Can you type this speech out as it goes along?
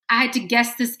I had to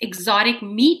guess this exotic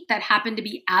meat that happened to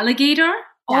be alligator.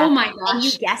 Oh my gosh. And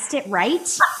you guessed it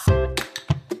right.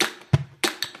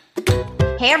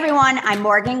 Hey everyone, I'm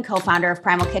Morgan, co-founder of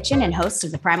Primal Kitchen and host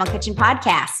of the Primal Kitchen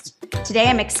podcast. Today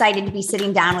I'm excited to be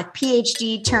sitting down with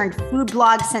PhD turned food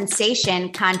blog sensation,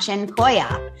 Kanchan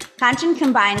Koya. Kanchan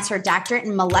combines her doctorate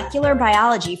in molecular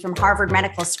biology from Harvard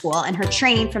Medical School and her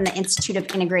training from the Institute of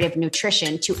Integrative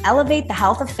Nutrition to elevate the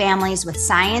health of families with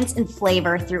science and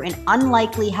flavor through an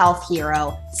unlikely health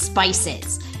hero,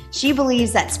 spices. She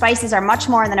believes that spices are much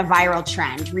more than a viral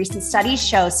trend. Recent studies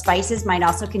show spices might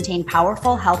also contain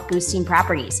powerful health-boosting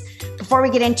properties. Before we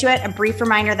get into it, a brief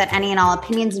reminder that any and all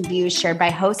opinions and views shared by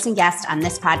hosts and guests on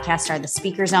this podcast are the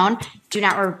speaker's own, do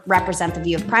not represent the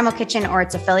view of Primal Kitchen or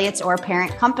its affiliates or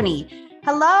parent company.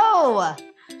 Hello!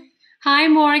 Hi,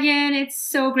 Morgan. It's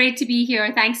so great to be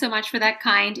here. Thanks so much for that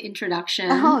kind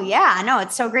introduction. Oh, yeah. No,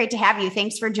 it's so great to have you.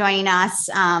 Thanks for joining us.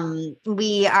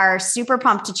 We are super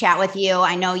pumped to chat with you.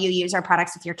 I know you use our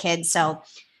products with your kids, so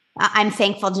I'm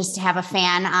thankful just to have a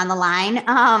fan on the line.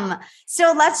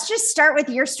 So let's just start with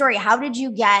your story. How did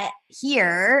you get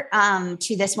here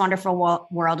to this wonderful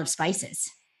world of spices?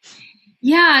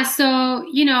 Yeah. So,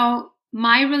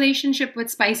 my relationship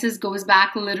with spices goes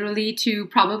back literally to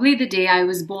probably the day I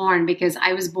was born, because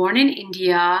I was born in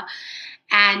India.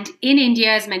 And in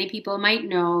India, as many people might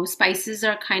know, spices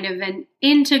are kind of an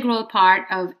integral part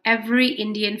of every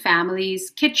Indian family's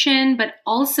kitchen, but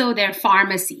also their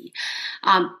pharmacy.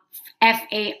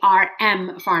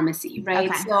 FARM pharmacy,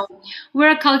 right? Okay. So we're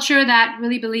a culture that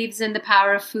really believes in the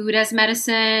power of food as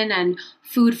medicine and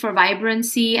food for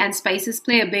vibrancy, and spices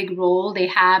play a big role. They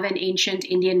have in ancient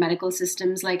Indian medical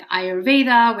systems like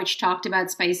Ayurveda, which talked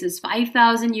about spices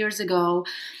 5,000 years ago.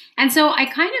 And so I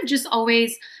kind of just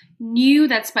always knew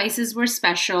that spices were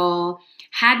special,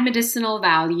 had medicinal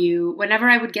value. Whenever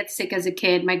I would get sick as a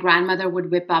kid, my grandmother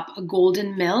would whip up a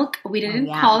golden milk. We didn't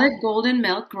call it golden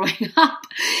milk growing up.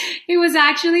 It was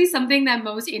actually something that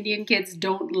most Indian kids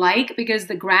don't like because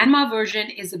the grandma version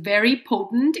is very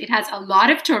potent. It has a lot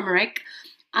of turmeric,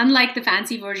 unlike the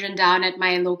fancy version down at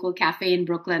my local cafe in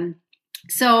Brooklyn.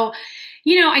 So,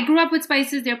 I grew up with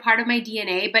spices. They're part of my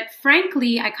DNA. But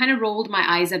frankly, I kind of rolled my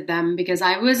eyes at them because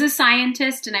I was a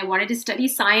scientist and I wanted to study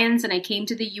science. And I came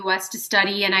to the US to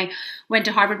study, and I went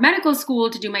to Harvard Medical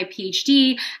School to do my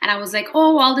PhD. And I was like,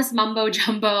 oh, all this mumbo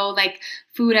jumbo, like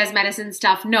food as medicine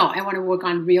stuff. No, I want to work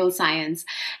on real science.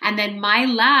 And then my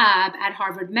lab at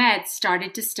Harvard Med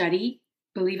started to study,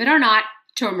 believe it or not,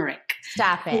 turmeric.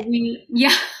 Stop it.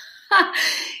 Yeah.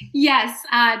 Yes.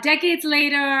 Decades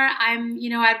later, I'm,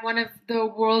 at one of the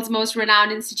world's most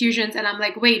renowned institutions, and I'm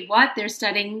like, wait, what? They're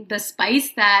studying the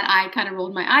spice that I kind of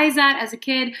rolled my eyes at as a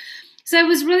kid. So it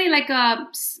was really like a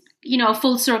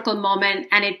full circle moment,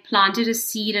 and it planted a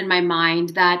seed in my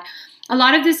mind that a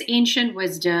lot of this ancient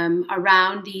wisdom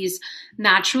around these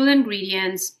natural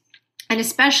ingredients, and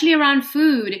especially around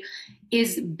food,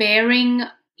 is bearing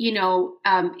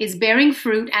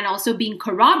fruit and also being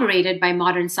corroborated by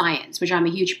modern science, which I'm a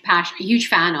huge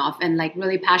fan of and like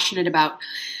really passionate about.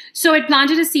 So it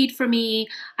planted a seed for me.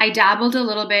 I dabbled a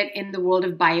little bit in the world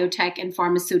of biotech and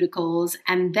pharmaceuticals.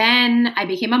 And then I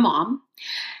became a mom,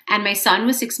 and my son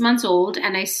was 6 months old,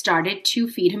 and I started to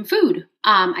feed him food.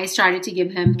 I started to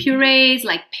give him purees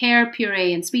like pear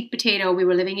puree and sweet potato. We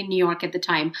were living in New York at the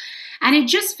time. And it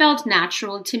just felt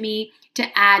natural to me to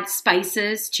add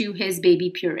spices to his baby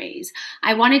purees.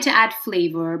 I wanted to add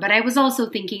flavor, but I was also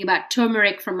thinking about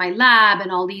turmeric from my lab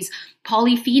and all these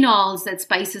polyphenols that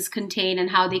spices contain and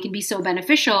how they can be so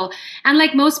beneficial. And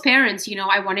like most parents,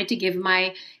 I wanted to give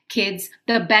my kids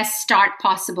the best start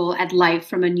possible at life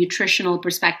from a nutritional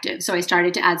perspective. So I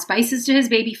started to add spices to his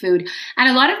baby food. And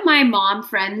a lot of my mom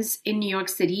friends in New York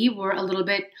City were a little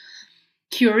bit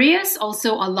curious,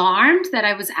 also alarmed that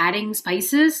I was adding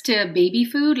spices to baby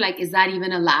food. Like, is that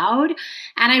even allowed?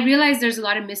 And I realized there's a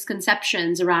lot of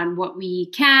misconceptions around what we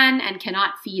can and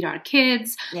cannot feed our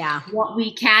kids. Yeah. What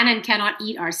we can and cannot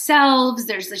eat ourselves.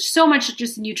 There's so much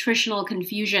just nutritional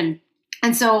confusion.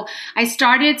 And so I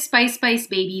started Spice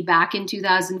Baby back in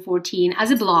 2014 as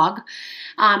a blog,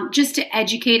 just to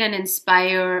educate and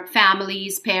inspire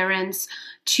families, parents,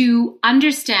 to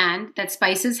understand that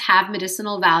spices have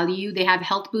medicinal value. They have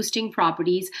health boosting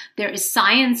properties. There is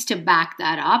science to back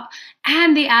that up,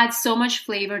 and they add so much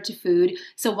flavor to food.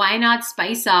 So why not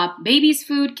spice up babies'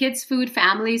 food, kids' food,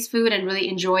 families' food, and really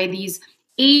enjoy these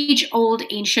age-old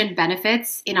ancient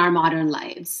benefits in our modern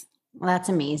lives? Well, that's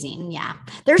amazing. Yeah.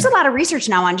 There's a lot of research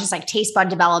now on just like taste bud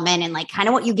development and like kind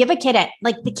of what you give a kid at,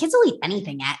 like the kids will eat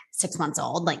anything at 6 months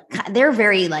old. Like they're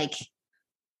very like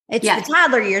It's Yes. the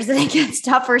toddler years that it gets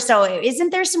tougher. So isn't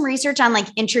there some research on like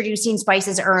introducing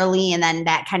spices early and then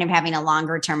that kind of having a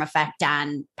longer term effect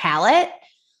on palate?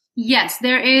 Yes,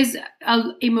 there is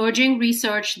emerging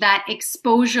research that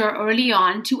exposure early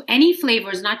on to any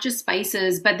flavors, not just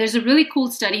spices, but there's a really cool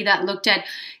study that looked at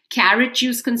carrot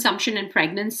juice consumption in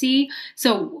pregnancy.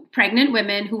 So pregnant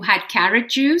women who had carrot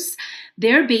juice,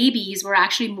 their babies were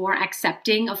actually more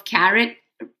accepting of carrot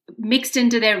mixed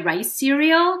into their rice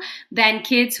cereal than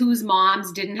kids whose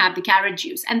moms didn't have the carrot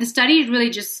juice. And the study really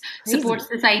just supports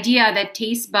this idea that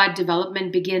taste bud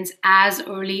development begins as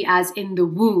early as in the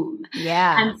womb.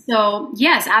 Yeah. And so,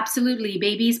 yes, absolutely.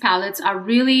 Babies' palates are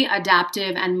really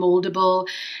adaptive and moldable.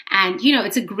 And,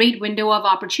 it's a great window of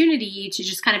opportunity to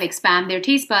just kind of expand their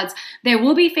taste buds. There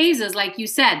will be phases, like you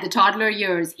said, the toddler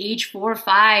years, age 4 or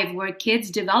 5, where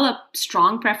kids develop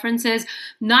strong preferences,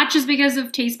 not just because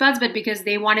of taste buds, but because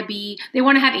they want to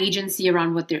have agency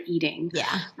around what they're eating.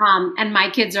 Yeah. And my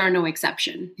kids are no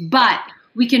exception. But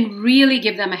we can really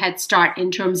give them a head start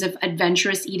in terms of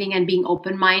adventurous eating and being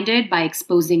open-minded by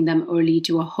exposing them early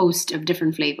to a host of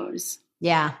different flavors.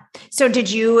 Yeah. So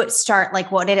did you start,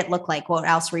 like, what did it look like? What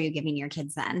else were you giving your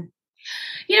kids then?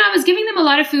 I was giving them a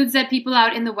lot of foods that people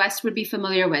out in the West would be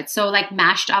familiar with. So like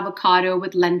mashed avocado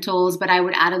with lentils, but I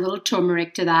would add a little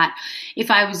turmeric to that. If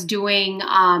I was doing,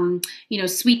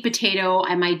 sweet potato,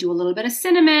 I might do a little bit of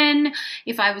cinnamon.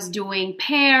 If I was doing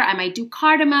pear, I might do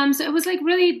cardamom. So it was like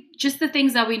really just the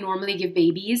things that we normally give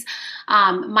babies.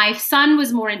 My son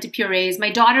was more into purees.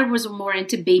 My daughter was more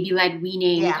into baby-led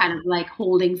weaning, kind of like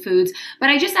holding foods. But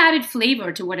I just added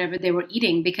flavor to whatever they were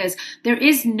eating because there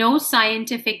is no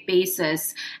scientific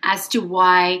basis as to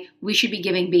why we should be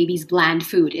giving babies bland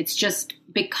food. It's just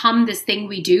become this thing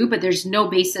we do, but there's no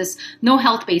basis, no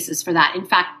health basis for that. In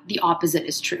fact, the opposite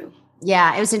is true.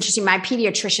 Yeah, it was interesting. My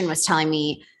pediatrician was telling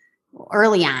me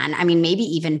early on, I mean, maybe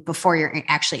even before you're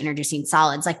actually introducing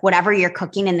solids, like whatever you're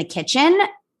cooking in the kitchen,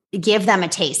 give them a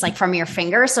taste, like from your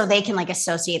finger, so they can like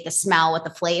associate the smell with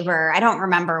the flavor. I don't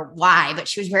remember why, but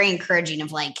she was very encouraging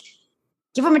of like,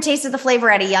 give them a taste of the flavor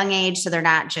at a young age. So they're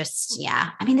not just,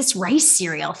 I mean, this rice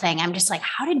cereal thing, I'm just like,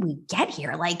 how did we get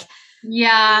here? Like,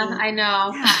 I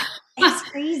know. It's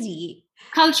crazy.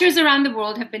 Cultures around the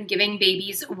world have been giving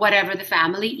babies whatever the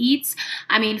family eats.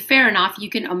 I mean, fair enough, you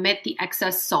can omit the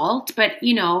excess salt, but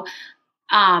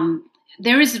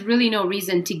there is really no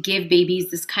reason to give babies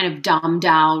this kind of dumbed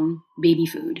down baby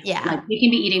food. Yeah. Like they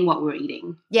can be eating what we're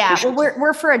eating. Yeah. Sure. Well,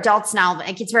 we're for adults now.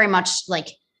 Like it's very much like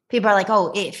people are like,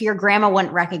 oh, if your grandma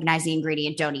wouldn't recognize the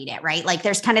ingredient, don't eat it. Right. Like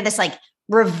there's kind of this like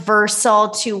reversal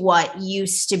to what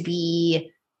used to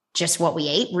be just what we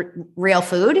ate, real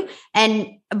food.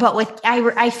 But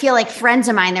I feel like friends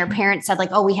of mine, their parents said like,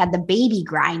 oh, we had the baby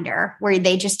grinder where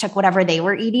they just took whatever they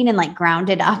were eating and like ground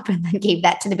it up and then gave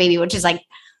that to the baby, which is like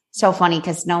so funny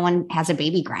because no one has a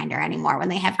baby grinder anymore when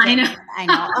they have kids. I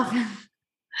know.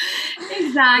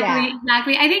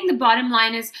 Exactly. I think the bottom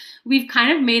line is we've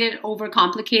kind of made it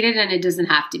overcomplicated and it doesn't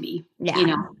have to be,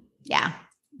 Yeah,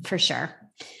 for sure.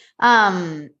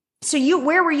 So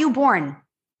where were you born?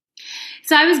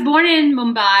 So I was born in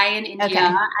Mumbai in India, Okay.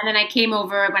 and then I came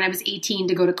over when I was 18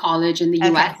 to go to college in the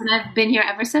US, and I've been here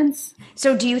ever since.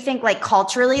 So do you think like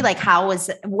culturally, like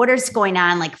what is going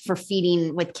on like for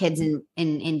feeding with kids in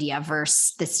India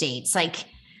versus the States? Like,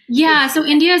 yeah, so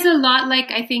India is a lot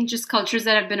like, I think, just cultures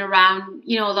that have been around,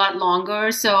 a lot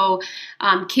longer. So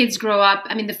kids grow up.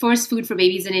 I mean, the first food for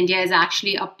babies in India is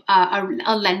actually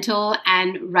a lentil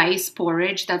and rice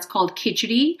porridge that's called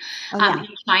khichdi. In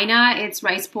China, it's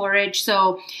rice porridge.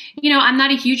 So, I'm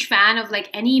not a huge fan of like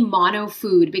any mono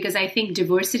food because I think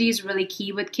diversity is really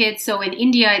key with kids. So in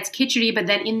India, it's khichdi, but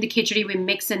then in the khichdi, we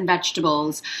mix in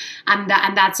vegetables. And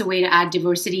that's a way to add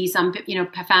diversity. Some,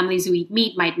 families who eat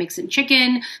meat might mix in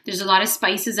chicken. There's a lot of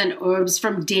spices and herbs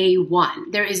from day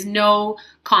one. There is no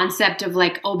concept of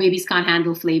like, oh, babies can't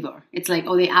handle flavor. It's like,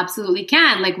 oh, they absolutely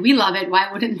can. Like, we love it.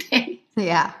 Why wouldn't they?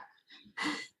 Yeah.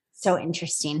 So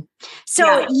interesting.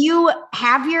 So you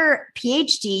have your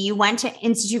PhD. You went to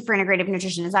Institute for Integrative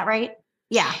Nutrition. Is that right?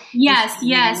 Yeah. Yes.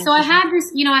 So I had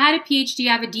this, I had a PhD.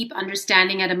 I have a deep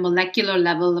understanding at a molecular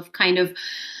level of kind of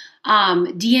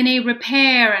DNA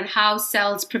repair and how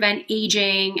cells prevent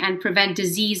aging and prevent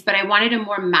disease, but I wanted a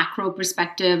more macro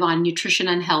perspective on nutrition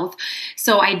and health.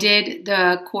 So I did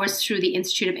the course through the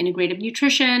Institute of Integrative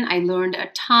Nutrition. I learned a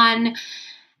ton.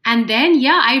 And then,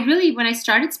 when I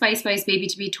started Spice Baby,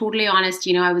 to be totally honest,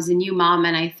 I was a new mom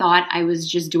and I thought I was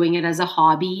just doing it as a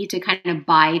hobby to kind of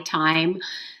buy time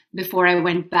before I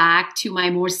went back to my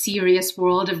more serious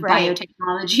world of Right.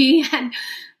 biotechnology and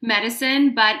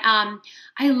medicine. But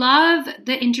I love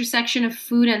the intersection of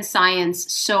food and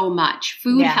science so much,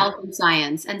 food, Yeah. health, and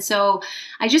science. And so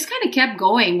I just kind of kept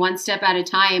going one step at a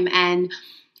time. And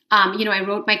I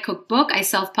wrote my cookbook. I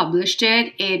self-published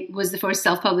it. It was the first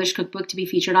self-published cookbook to be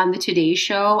featured on the Today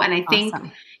Show. And I think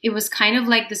Awesome. it was kind of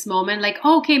like this moment, like,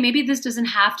 oh, okay, maybe this doesn't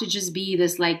have to just be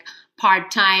this like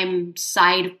part-time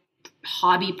side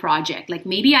hobby project. Like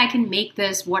maybe I can make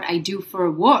this what I do for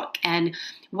work and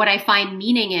what I find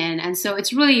meaning in. And so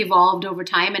it's really evolved over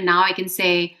time. And now I can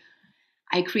say,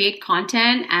 I create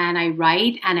content and I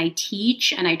write and I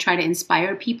teach and I try to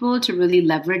inspire people to really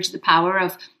leverage the power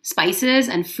of spices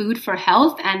and food for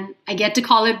health. And I get to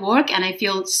call it work and I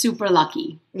feel super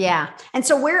lucky. Yeah. And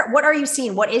so what are you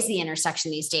seeing? What is the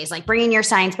intersection these days? Like bringing your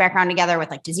science background together with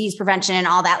like disease prevention and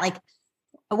all that, like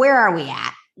where are we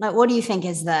at? Like, what do you think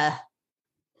is the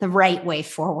right way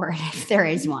forward if there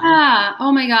is one? Yeah.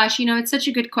 Oh my gosh. It's such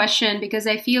a good question because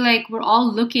I feel like we're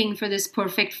all looking for this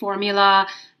perfect formula,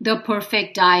 the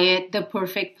perfect diet, the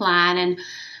perfect plan. And,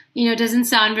 it doesn't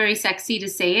sound very sexy to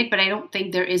say it, but I don't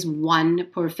think there is one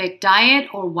perfect diet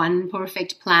or one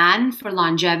perfect plan for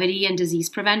longevity and disease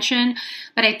prevention.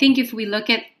 But I think if we look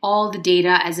at all the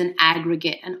data as an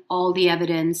aggregate and all the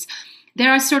evidence,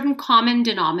 there are certain common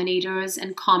denominators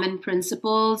and common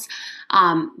principles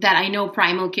that I know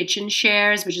Primal Kitchen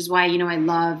shares, which is why, I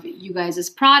love you guys'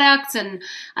 products and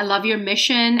I love your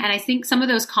mission. And I think some of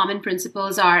those common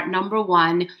principles are, number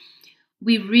one,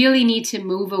 we really need to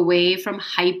move away from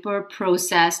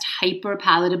hyper-processed,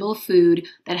 hyper-palatable food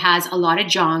that has a lot of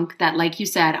junk that, like you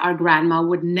said, our grandma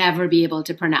would never be able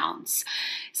to pronounce.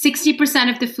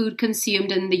 60% of the food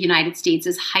consumed in the United States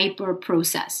is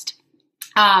hyper-processed.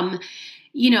 We're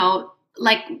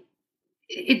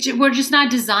just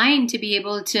not designed to be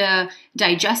able to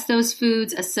digest those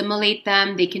foods, assimilate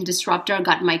them. They can disrupt our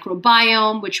gut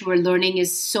microbiome, which we're learning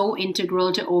is so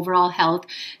integral to overall health.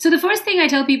 So the first thing I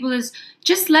tell people is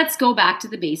just let's go back to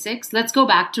the basics. Let's go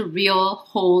back to real,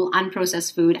 whole,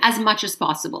 unprocessed food as much as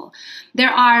possible. There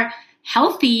are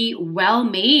healthy,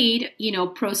 well-made,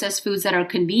 processed foods that are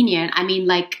convenient. I mean,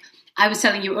 like I was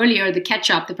telling you earlier, the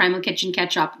ketchup, the Primal Kitchen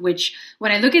ketchup, which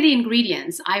when I look at the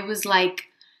ingredients, I was like,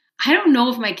 I don't know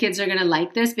if my kids are going to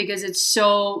like this because it's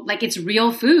so like it's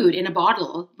real food in a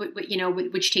bottle,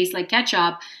 which tastes like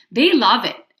ketchup. They love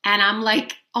it. And I'm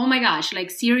like, oh my gosh, like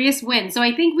serious win. So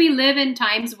I think we live in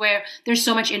times where there's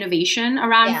so much innovation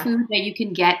around food that you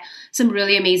can get some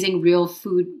really amazing real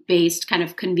food-based kind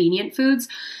of convenient foods.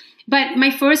 But my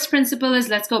first principle is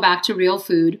let's go back to real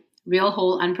food, real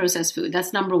whole unprocessed food.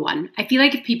 That's number one. I feel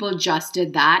like if people just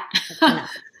did that,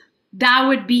 that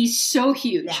would be so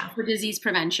huge for disease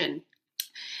prevention.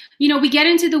 We get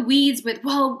into the weeds with,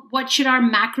 well, what should our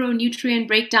macronutrient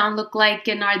breakdown look like?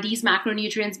 And are these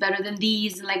macronutrients better than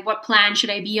these? And like, what plan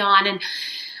should I be on? And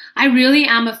I really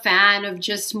am a fan of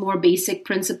just more basic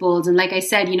principles. And like I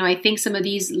said, I think some of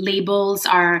these labels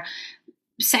are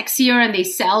sexier and they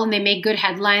sell and they make good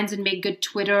headlines and make good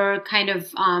Twitter kind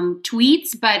of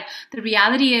tweets. But the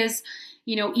reality is,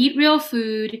 eat real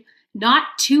food, not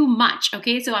too much.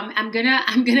 Okay. So I'm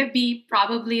gonna be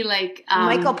probably like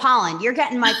Michael Pollan. You're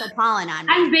getting Michael Pollan on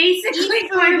me. I'm basically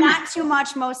going not too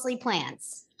much, mostly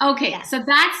plants. Okay. Yeah. So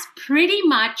that's pretty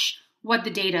much what the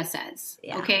data says.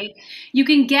 Yeah. Okay. You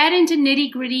can get into nitty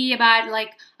gritty about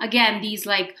like, again, these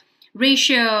like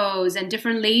ratios and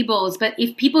different labels. But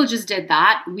if people just did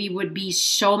that, we would be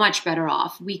so much better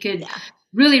off. We could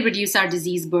really reduce our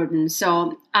disease burden.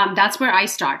 So that's where I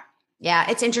start. Yeah,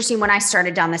 it's interesting. When I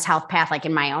started down this health path, like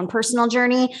in my own personal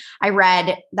journey, I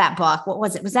read that book. What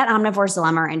was it? Was that Omnivore's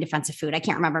Dilemma or In Defense of Food? I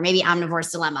can't remember. Maybe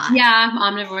Omnivore's Dilemma. Yeah,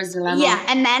 Omnivore's Dilemma. Yeah.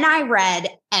 And then I read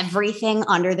everything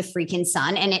under the freaking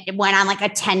sun. And it went on like a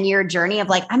 10-year journey of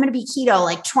like, I'm going to be keto,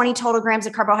 like 20 total grams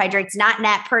of carbohydrates, not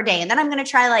net per day. And then I'm going to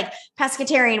try like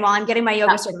pescatarian while I'm getting my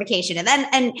yoga certification. And then,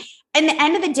 and the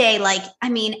end of the day, like, I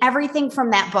mean, everything from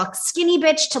that book, Skinny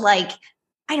Bitch, to like,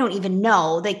 I don't even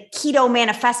know, the keto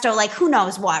manifesto, like who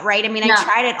knows what, right? I mean, I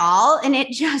tried it all and it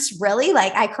just really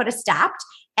like, I could have stopped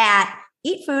at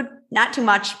eat food, not too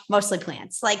much, mostly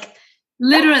plants. Like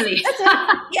literally. That's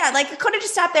it. Yeah. Like I could have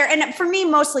just stopped there. And for me,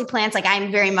 mostly plants, like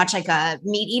I'm very much like a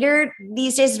meat eater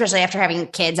these days, especially after having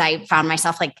kids. I found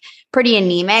myself like pretty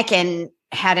anemic and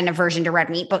had an aversion to red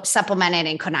meat, but supplemented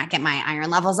and could not get my iron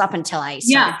levels up until I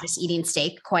started just eating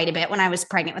steak quite a bit when I was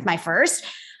pregnant with my first.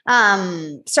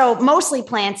 So mostly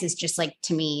plants is just like,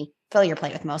 to me, fill your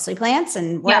plate with mostly plants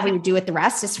and whatever you do with the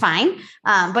rest is fine.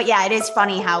 But yeah, it is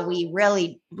funny how we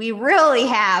really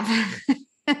have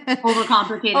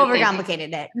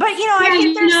overcomplicated it. But I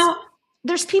think there's,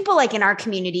 there's people like in our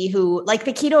community who like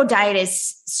the keto diet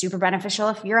is super beneficial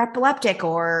if you're epileptic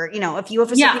or, if you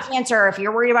have a certain cancer, or if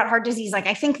you're worried about heart disease. Like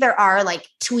I think there are like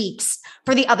tweaks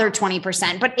for the other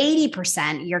 20%, but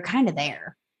 80% you're kind of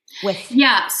there with.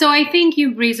 Yeah. So I think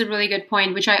you raise a really good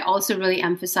point, which I also really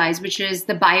emphasize, which is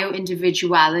the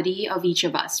bio-individuality of each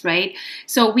of us, right?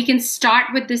 So we can start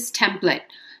with this template,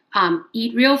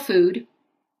 eat real food,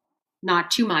 not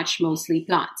too much, mostly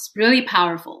plants, really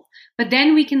powerful. But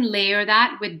then we can layer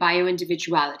that with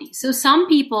bio-individuality. So some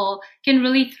people can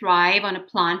really thrive on a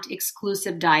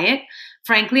plant-exclusive diet.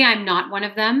 Frankly, I'm not one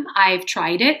of them. I've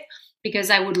tried it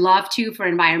because I would love to for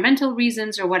environmental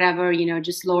reasons or whatever,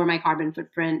 just lower my carbon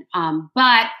footprint.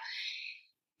 But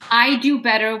I do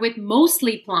better with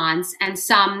mostly plants and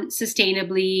some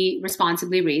sustainably,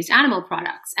 responsibly raised animal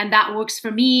products. And that works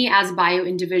for me as a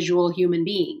bio-individual human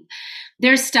being.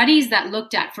 There's studies that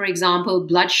looked at, for example,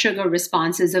 blood sugar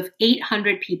responses of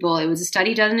 800 people. It was a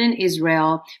study done in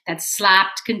Israel that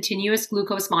slapped continuous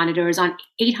glucose monitors on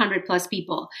 800 plus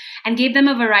people and gave them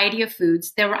a variety of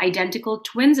foods. There were identical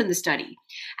twins in the study.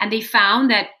 And they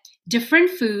found that different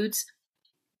foods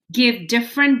give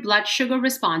different blood sugar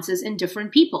responses in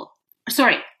different people.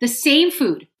 Sorry, the same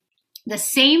food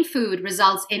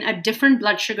results in a different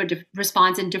blood sugar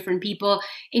response in different people,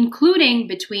 including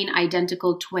between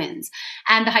identical twins.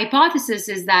 And the hypothesis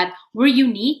is that we're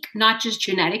unique, not just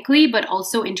genetically, but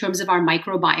also in terms of our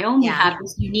microbiome. Yeah. We have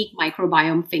this unique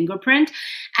microbiome fingerprint,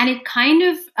 and it kind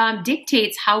of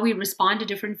dictates how we respond to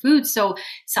different foods. So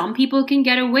some people can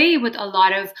get away with a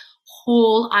lot of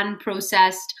whole,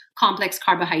 unprocessed, complex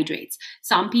carbohydrates.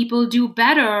 Some people do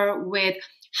better with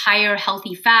higher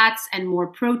healthy fats and more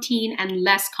protein and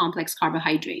less complex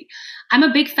carbohydrate. I'm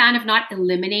a big fan of not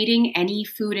eliminating any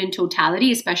food in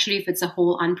totality, especially if it's a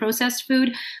whole unprocessed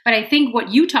food. But I think what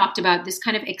you talked about, this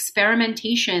kind of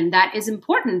experimentation that is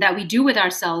important that we do with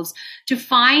ourselves to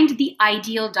find the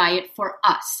ideal diet for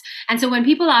us. And so when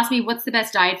people ask me, what's the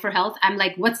best diet for health? I'm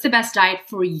like, what's the best diet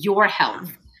for your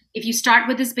health? If you start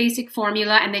with this basic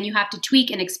formula and then you have to tweak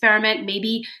and experiment,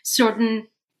 maybe certain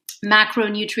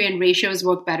macronutrient ratios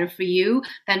work better for you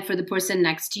than for the person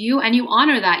next to you. And you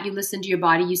honor that. You listen to your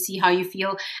body. You see how you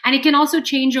feel. And it can also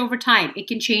change over time. It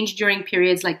can change during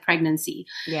periods like pregnancy.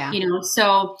 Yeah.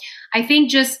 So I think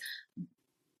just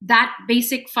that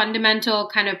basic fundamental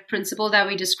kind of principle that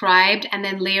we described, and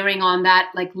then layering on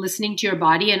that, like listening to your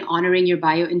body and honoring your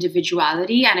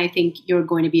bio-individuality. And I think you're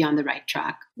going to be on the right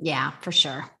track. Yeah, for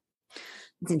sure.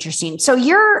 It's interesting. So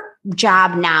your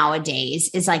job nowadays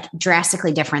is like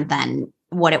drastically different than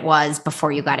what it was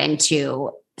before you got into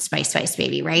Spice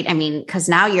Baby, right? I mean, because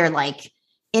now you're like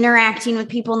interacting with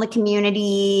people in the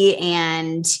community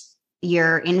and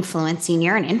you're influencing.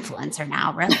 You're an influencer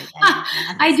now, really.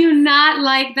 I do not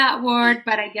like that word,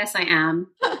 but I guess I am.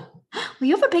 Well,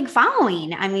 you have a big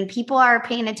following. I mean, people are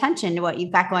paying attention to what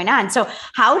you've got going on. So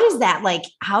how does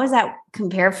that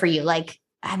compare for you? Like,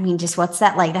 I mean, just what's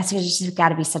that like? That's just got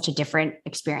to be such a different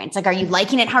experience. Like, are you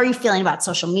liking it? How are you feeling about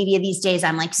social media these days?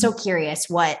 I'm like so curious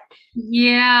what.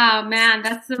 Yeah, man,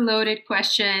 that's a loaded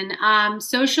question.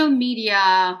 Social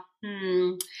media.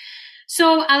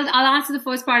 So I'll answer the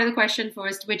first part of the question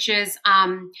first, which is,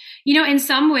 in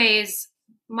some ways,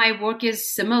 my work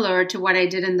is similar to what I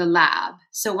did in the lab.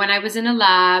 So when I was in a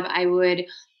lab, I would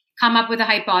come up with a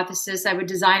hypothesis. I would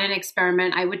design an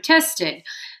experiment. I would test it.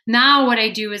 Now what I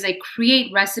do is I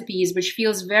create recipes, which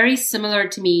feels very similar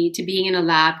to me to being in a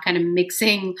lab, kind of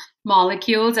mixing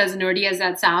molecules, as nerdy as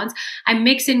that sounds. I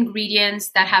mix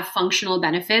ingredients that have functional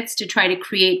benefits to try to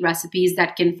create recipes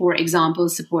that can, for example,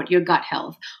 support your gut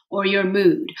health or your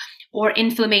mood or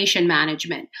inflammation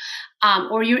management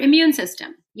or your immune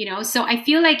system. So I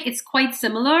feel like it's quite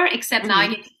similar, except now I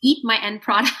get to eat my end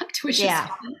product, which is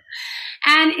fun.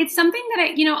 And it's something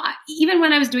that even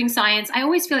when I was doing science, I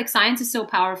always feel like science is so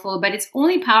powerful, but it's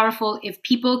only powerful if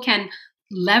people can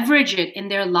leverage it in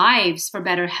their lives for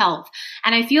better health.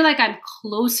 And I feel like I'm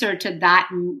closer to that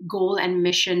goal and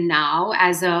mission now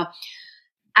as a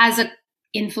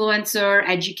influencer,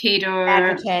 educator,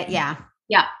 advocate. Yeah.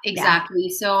 Yeah, exactly.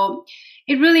 Yeah. So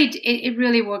it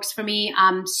really works for me.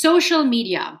 Social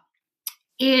media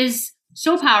is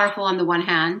so powerful on the one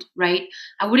hand, right?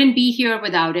 I wouldn't be here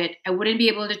without it. I wouldn't be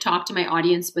able to talk to my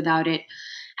audience without it.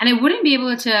 And I wouldn't be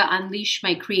able to unleash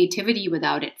my creativity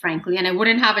without it, frankly. And I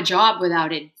wouldn't have a job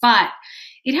without it. But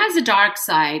it has a dark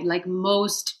side, like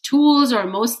most tools or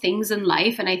most things in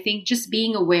life. And I think just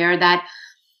being aware that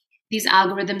these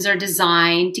algorithms are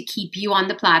designed to keep you on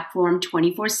the platform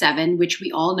 24/7, which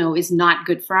we all know is not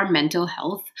good for our mental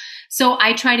health. So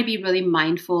I try to be really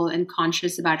mindful and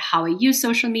conscious about how I use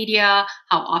social media,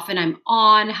 how often I'm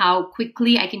on, how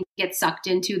quickly I can get sucked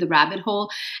into the rabbit hole,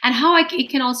 and how it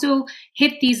can also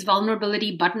hit these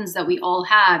vulnerability buttons that we all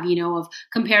have, of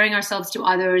comparing ourselves to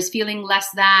others, feeling less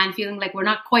than, feeling like we're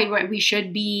not quite where we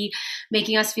should be,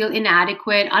 making us feel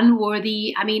inadequate,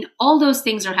 unworthy. I mean, all those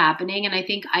things are happening. And I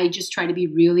think I just try to be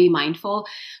really mindful.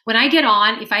 When I get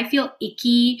on, if I feel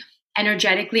icky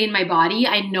energetically in my body,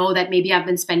 I know that maybe I've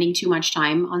been spending too much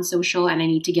time on social and I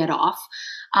need to get off.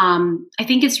 I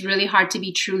think it's really hard to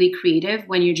be truly creative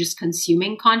when you're just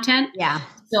consuming content. Yeah.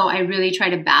 So I really try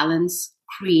to balance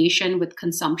creation with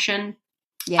consumption.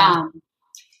 Yeah.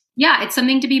 Yeah, it's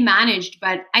something to be managed,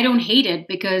 but I don't hate it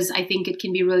because I think it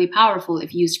can be really powerful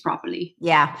if used properly.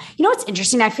 Yeah. You know what's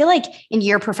interesting? I feel like in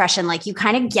your profession, like you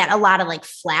kind of get a lot of like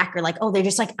flack or like, oh, they're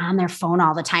just like on their phone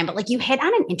all the time. But like you hit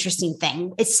on an interesting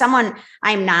thing. It's someone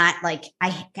I'm not like,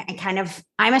 I'm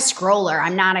a scroller.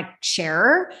 I'm not a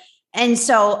sharer. And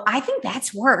so I think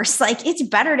that's worse. Like it's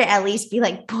better to at least be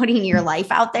like putting your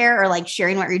life out there or like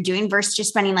sharing what you're doing versus just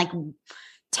spending like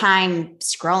time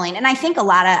scrolling. And I think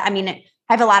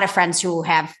I have a lot of friends who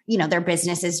have, their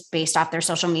business is based off their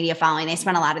social media following. They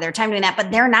spend a lot of their time doing that, but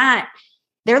they're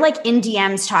like in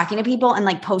DMs talking to people and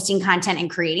like posting content and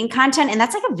creating content. And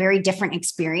that's like a very different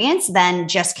experience than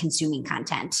just consuming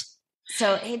content.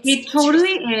 So it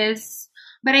totally is.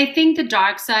 But I think the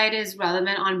dark side is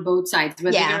relevant on both sides.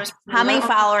 How many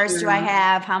followers do I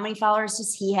have? How many followers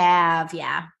does he have?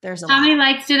 Yeah, there's a lot. How many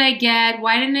likes did I get?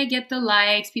 Why didn't I get the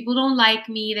likes? People don't like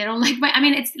me. They don't like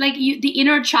it's like the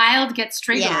inner child gets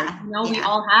triggered. Yeah, We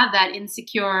all have that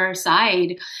insecure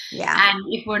side. Yeah. And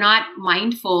if we're not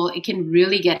mindful, it can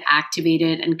really get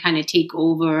activated and kind of take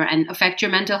over and affect your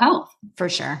mental health. For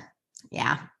sure.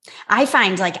 Yeah. I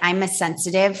find like I'm a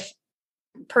sensitive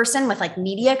person with like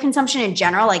media consumption in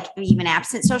general, like even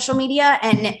absent social media.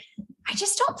 And I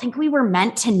just don't think we were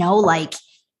meant to know like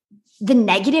the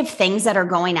negative things that are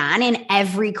going on in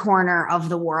every corner of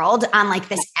the world on like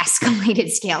this escalated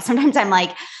scale. Sometimes I'm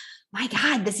like, my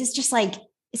God, this is just like,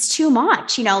 it's too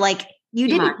much, like you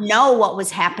didn't know what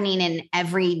was happening in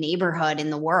every neighborhood in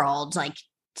the world, like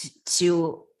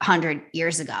 200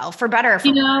 years ago, for better or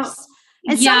for worse.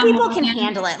 And some people can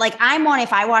handle it. Like I'm one,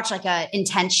 if I watch like a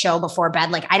intense show before bed,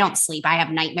 like I don't sleep, I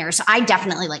have nightmares. So I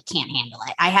definitely like can't handle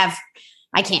it.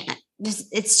 I can't.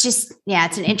 It's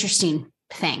an interesting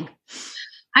thing.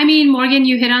 I mean, Morgan,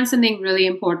 you hit on something really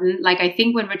important. Like, I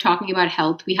think when we're talking about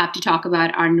health, we have to talk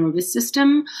about our nervous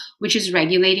system, which is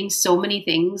regulating so many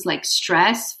things like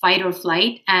stress, fight or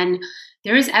flight. And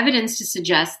there is evidence to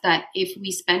suggest that if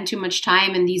we spend too much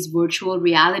time in these virtual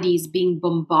realities being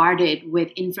bombarded with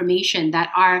information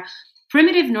that our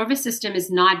primitive nervous system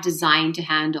is not designed to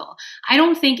handle. I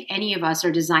don't think any of us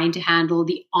are designed to handle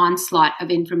the onslaught of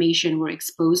information we're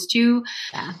exposed to.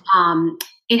 Yeah.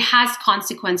 It has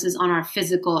consequences on our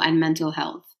physical and mental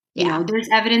health. Yeah. There's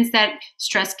evidence that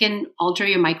stress can alter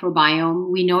your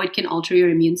microbiome. We know it can alter your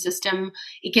immune system.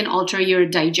 It can alter your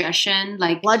digestion,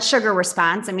 like blood sugar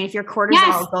response. I mean, if your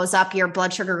cortisol goes up, your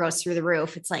blood sugar goes through the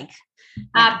roof. It's like,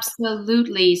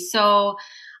 absolutely. So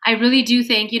I really do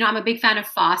think, I'm a big fan of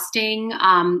fasting,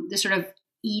 the sort of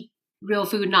eat real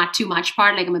food, not too much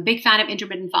part. Like I'm a big fan of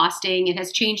intermittent fasting. It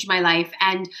has changed my life.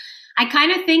 And I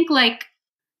kind of think like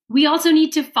we also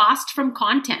need to fast from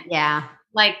content. Yeah.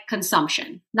 Like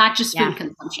consumption, not just food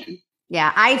consumption.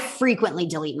 Yeah. I frequently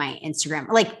delete my Instagram.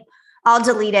 Like I'll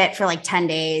delete it for like 10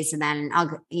 days and then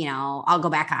I'll go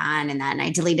back on and then I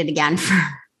delete it again for,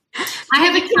 I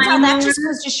have a timer. That just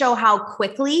goes to show how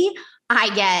quickly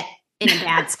I get in a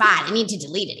bad spot. I need to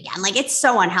delete it again. Like it's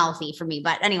so unhealthy for me,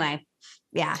 but anyway,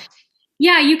 yeah.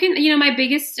 Yeah, you can, my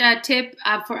biggest tip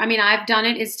I've done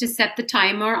it is to set the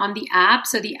timer on the app.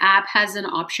 So the app has an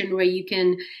option where you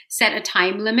can set a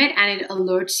time limit and it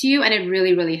alerts you and it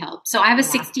really, really helps. So I have a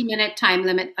 60-minute time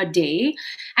limit a day.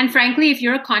 And frankly, if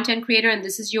you're a content creator and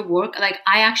this is your work, like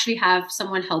I actually have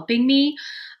someone helping me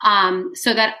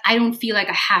so that I don't feel like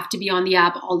I have to be on the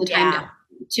app all the time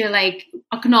to like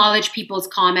acknowledge people's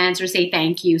comments or say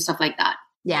thank you, stuff like that.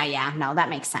 Yeah. No, that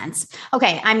makes sense.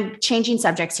 Okay. I'm changing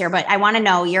subjects here, but I want to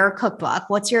know your cookbook.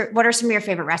 What are some of your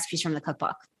favorite recipes from the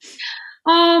cookbook?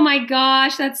 Oh my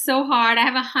gosh, that's so hard. I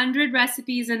have 100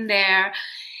 recipes in there.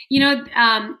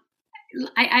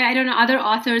 I don't know, other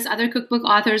cookbook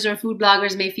authors or food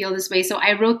bloggers may feel this way. So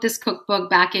I wrote this cookbook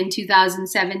back in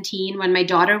 2017 when my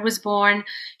daughter was born.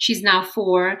 She's now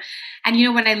 4.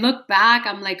 And, when I look back,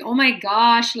 I'm like, oh my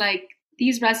gosh, like,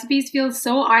 these recipes feel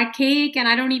so archaic and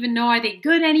I don't even know, are they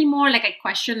good anymore? Like I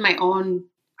question my own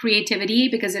creativity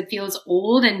because it feels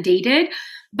old and dated.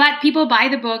 But people buy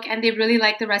the book and they really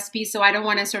like the recipes. So I don't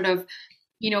want to sort of,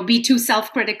 be too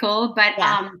self-critical. But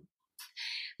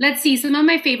let's see, some of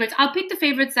my favorites. I'll pick the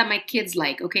favorites that my kids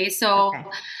like. Okay. So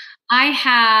I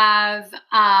have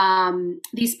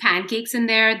these pancakes in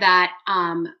there that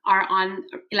are on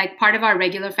like part of our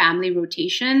regular family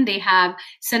rotation. They have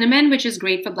cinnamon, which is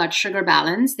great for blood sugar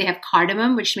balance. They have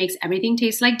cardamom, which makes everything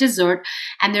taste like dessert.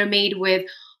 And they're made with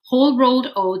whole rolled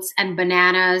oats and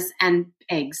bananas and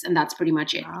eggs. And that's pretty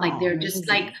much it. Like they're just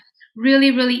like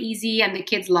really, really easy. And the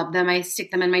kids love them. I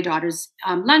stick them in my daughter's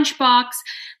lunchbox.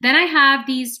 Then I have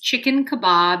these chicken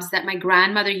kebabs that my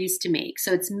grandmother used to make.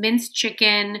 So it's minced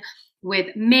chicken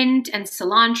with mint and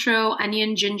cilantro,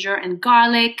 onion, ginger, and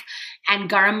garlic,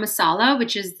 and garam masala,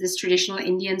 which is this traditional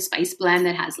Indian spice blend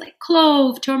that has like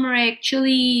clove, turmeric,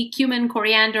 chili, cumin,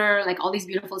 coriander, like all these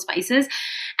beautiful spices.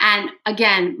 And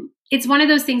again, it's one of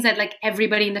those things that like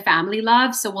everybody in the family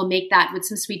loves. So we'll make that with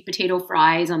some sweet potato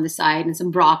fries on the side and some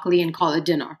broccoli and call it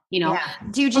dinner, Yeah.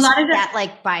 Do you just eat that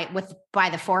like by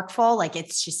the forkful? Like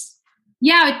it's just...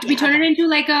 Yeah, we turn it into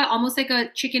like almost like a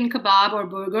chicken kebab or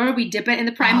burger. We dip it in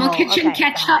the Primal Kitchen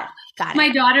ketchup. Got it. My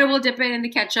daughter will dip it in the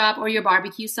ketchup or your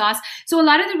barbecue sauce. So a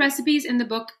lot of the recipes in the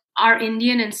book are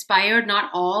Indian inspired, not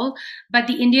all, but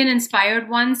the Indian inspired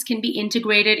ones can be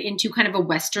integrated into kind of a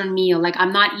Western meal. Like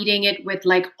I'm not eating it with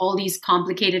like all these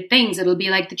complicated things. It'll be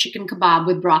like the chicken kebab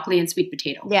with broccoli and sweet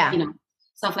potato. Yeah.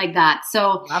 Stuff like that.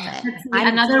 So love it.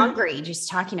 I'm hungry just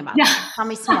talking about that. Tell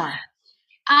me some more.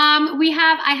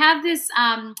 I have this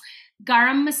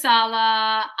garam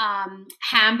masala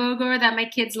hamburger that my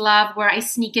kids love where I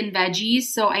sneak in veggies.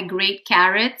 So I grate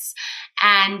carrots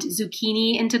and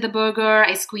zucchini into the burger.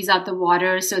 I squeeze out the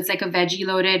water. So it's like a veggie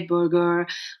loaded burger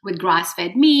with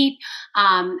grass-fed meat.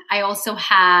 I also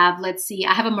have,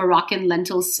 I have a Moroccan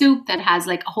lentil soup that has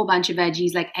like a whole bunch of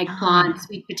veggies like eggplant,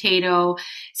 sweet potato,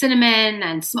 cinnamon,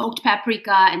 and smoked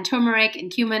paprika, and turmeric,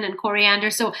 and cumin, and coriander.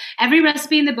 So every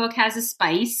recipe in the book has a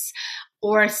spice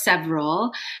or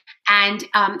several. And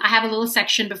I have a little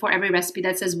section before every recipe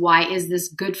that says, why is this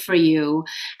good for you?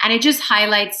 And it just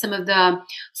highlights some of the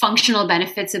functional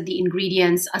benefits of the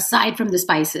ingredients aside from the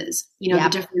spices, the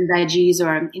different veggies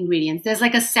or ingredients. There's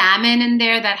like a salmon in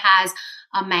there that has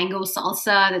a mango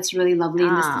salsa that's really lovely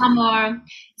in the summer.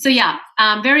 So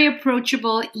very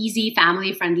approachable, easy,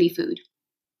 family-friendly food.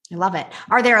 I love it.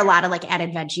 Are there a lot of like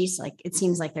added veggies? Like it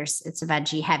seems like it's a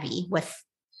veggie heavy with...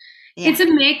 Yeah. It's a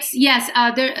mix. Yes.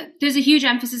 There's a huge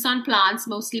emphasis on plants,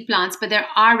 mostly plants, but there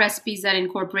are recipes that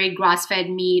incorporate grass-fed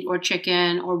meat or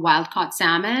chicken or wild-caught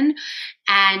salmon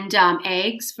and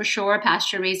eggs for sure,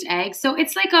 pasture-raised eggs. So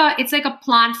it's like a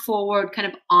plant-forward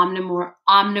kind of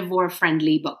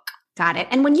omnivore-friendly book. Got it.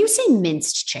 And when you say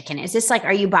minced chicken, is this like,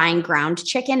 are you buying ground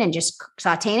chicken and just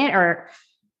sauteing it or...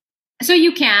 So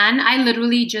you can. I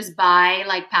literally just buy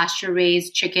like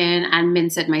pasture-raised chicken and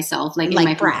mince it myself, like in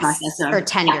my food processor. Or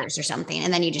tenders or something.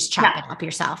 And then you just chop it up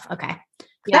yourself. Okay.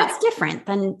 That's different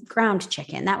than ground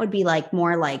chicken. That would be like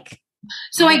more like...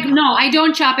 So I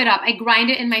don't chop it up. I grind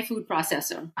it in my food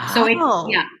processor. So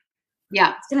Yeah. I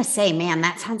was going to say, man,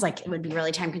 that sounds like it would be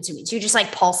really time consuming. So you just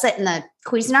like pulse it in the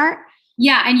Cuisinart?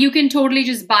 Yeah, and you can totally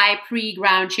just buy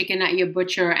pre-ground chicken at your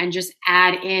butcher and just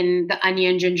add in the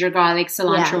onion, ginger, garlic,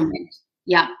 cilantro, mint.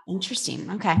 Yeah. Interesting.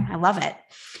 Okay. I love it.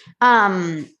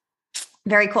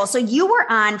 Very cool. So you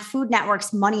were on Food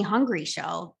Network's Money Hungry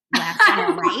show last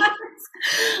summer, right?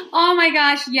 Oh my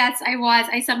gosh. Yes, I was.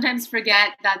 I sometimes forget.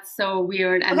 That's so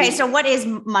weird. Okay. So what is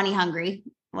Money Hungry?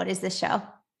 What is this show?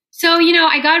 So,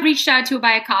 I got reached out to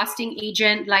by a casting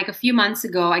agent like a few months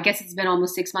ago. I guess it's been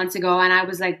almost 6 months ago. And I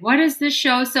was like, what is this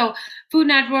show? So Food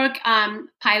Network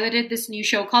piloted this new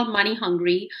show called Money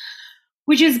Hungry,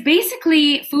 which is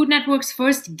basically Food Network's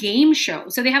first game show.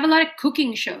 So they have a lot of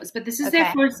cooking shows, but this is their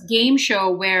first game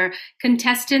show where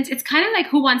contestants, it's kind of like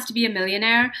Who Wants to Be a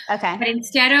Millionaire? Okay. But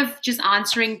instead of just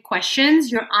answering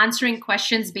questions, you're answering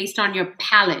questions based on your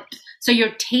palate. So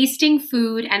you're tasting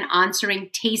food and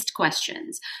answering taste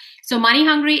questions. So Money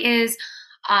Hungry is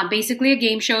basically a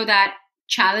game show that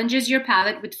challenges your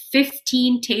palate with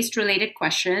 15 taste-related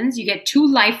questions. You get 2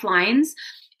 lifelines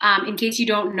in case you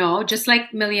don't know, just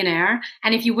like Millionaire.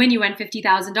 And if you win, you win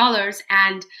 $50,000.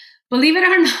 And believe it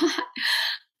or not,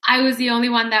 I was the only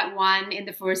one that won in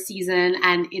the first season.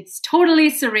 And it's totally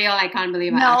surreal. I can't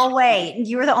believe it. No way.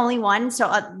 You were the only one?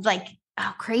 So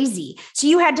crazy. So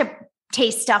you had to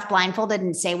taste stuff blindfolded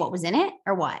and say what was in it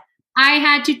or what? I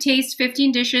had to taste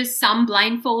 15 dishes, some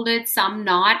blindfolded, some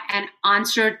not, and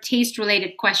answer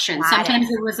taste-related questions. Sometimes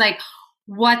it was like,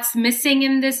 what's missing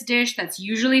in this dish that's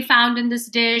usually found in this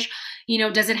dish.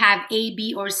 Does it have A,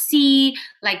 B, or C?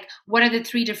 Like, what are the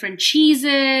 3 different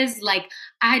cheeses? Like,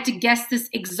 I had to guess this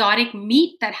exotic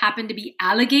meat that happened to be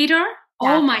alligator.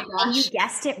 Yeah. Oh my And you gosh.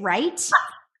 guessed it right?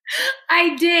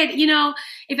 I did.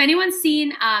 If anyone's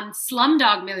seen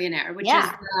Slumdog Millionaire, which is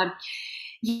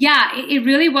it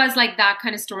really was like that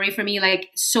kind of story for me. Like,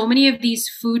 so many of these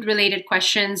food related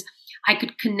questions I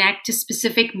could connect to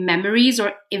specific memories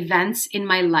or events in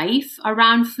my life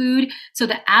around food. So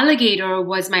the alligator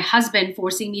was my husband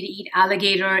forcing me to eat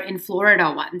alligator in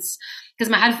Florida once, because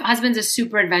my husband's a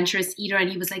super adventurous eater,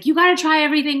 and he was like, you got to try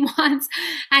everything once.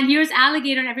 And here's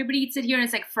alligator, and everybody eats it here, and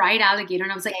it's like fried alligator.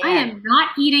 And I was like, I am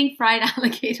not eating fried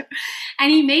alligator.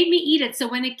 And he made me eat it. So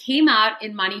when it came out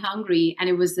in Money Hungry, and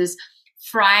it was this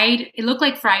it looked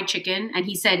like fried chicken. And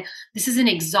he said, this is an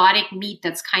exotic meat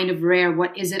that's kind of rare.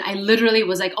 What is it? I literally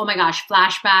was like, oh my gosh,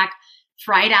 flashback,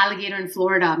 fried alligator in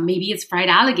Florida. Maybe it's fried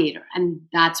alligator. And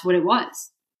that's what it was.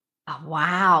 Oh,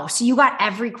 wow. So you got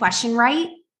every question right?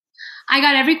 I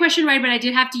got every question right, but I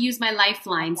did have to use my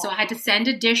lifeline. So I had to send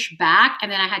a dish back,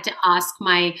 and then I had to ask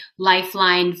my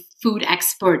lifeline food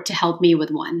expert to help me with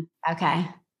one. Okay.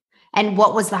 And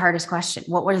what was the hardest question?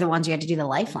 What were the ones you had to do the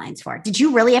lifelines for? Did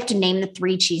you really have to name the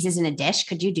 3 cheeses in a dish?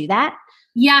 Could you do that?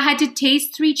 Yeah, I had to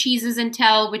taste 3 cheeses and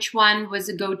tell which one was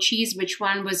a goat cheese, which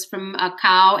one was from a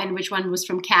cow, and which one was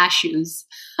from cashews.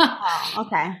 Oh,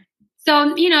 okay.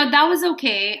 So, that was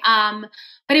okay.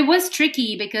 But it was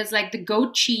tricky because like the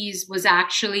goat cheese was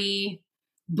actually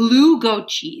blue goat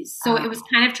cheese. So it was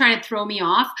kind of trying to throw me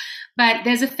off. But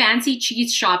there's a fancy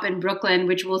cheese shop in Brooklyn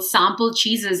which will sample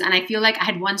cheeses. And I feel like I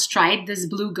had once tried this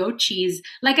blue goat cheese.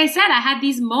 Like I said, I had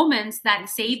these moments that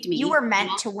saved me. You were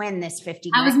meant to win this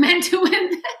 50 grand. I was meant to win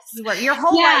this. Your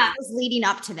whole life was leading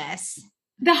up to this.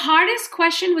 The hardest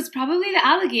question was probably the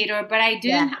alligator, but I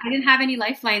didn't have any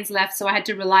lifelines left, so I had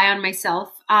to rely on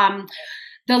myself.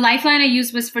 The lifeline I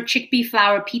used was for chickpea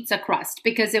flour pizza crust,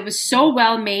 because it was so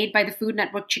well made by the Food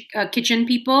Network kitchen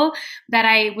people that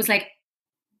I was like,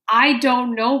 I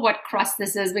don't know what crust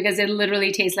this is, because it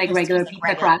literally tastes like regular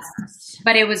pizza crust,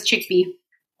 but it was chickpea.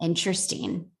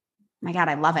 Interesting. My God,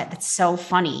 I love it. That's so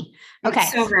funny. Okay.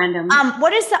 It's so random. What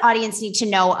does the audience need to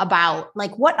know about,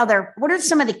 like, what are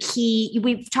some of the key,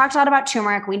 we've talked a lot about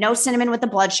turmeric. We know cinnamon with the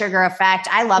blood sugar effect.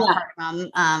 I love cardamom.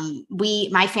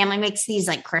 My family makes these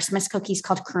like Christmas cookies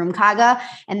called krumkage,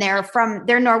 and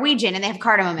they're Norwegian, and they have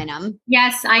cardamom in them.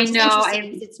 Yes, I know.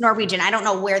 It's Norwegian. I don't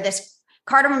know where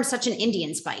cardamom is such an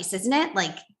Indian spice, isn't it?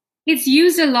 Like, it's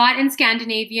used a lot in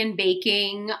Scandinavian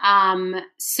baking.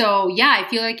 So yeah, I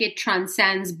feel like it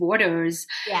transcends borders.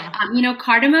 Yeah.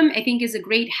 Cardamom, I think, is a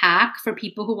great hack for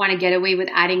people who want to get away with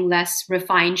adding less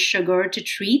refined sugar to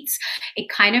treats. It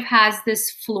kind of has this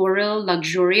floral,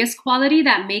 luxurious quality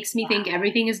that makes me think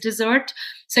everything is dessert.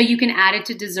 So you can add it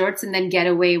to desserts and then get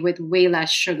away with way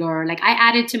less sugar. Like I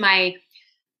added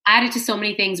to so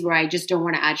many things where I just don't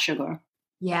want to add sugar.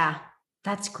 Yeah.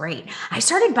 That's great. I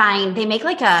started buying, they make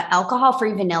like a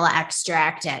alcohol-free vanilla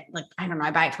extract at like, I don't know,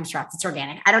 I buy it from Sprouts. It's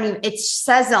organic. It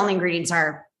says the only ingredients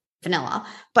are vanilla,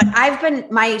 but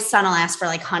my son will ask for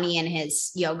like honey in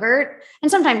his yogurt.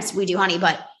 And sometimes we do honey,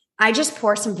 but I just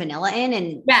pour some vanilla in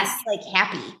and it's like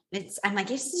happy. I'm like,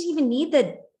 does this even need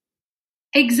the...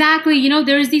 Exactly.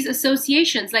 there's these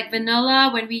associations like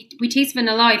vanilla. When we taste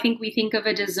vanilla, I think we think of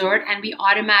a dessert, and we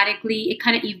automatically, it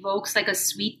kind of evokes like a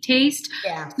sweet taste.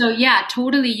 Yeah. So yeah,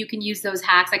 totally. You can use those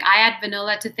hacks. Like I add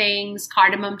vanilla to things,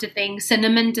 cardamom to things,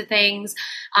 cinnamon to things,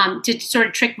 to sort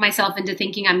of trick myself into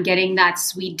thinking I'm getting that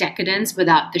sweet decadence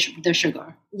without the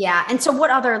sugar. Yeah. And so what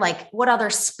other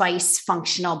spice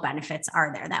functional benefits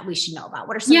are there that we should know about?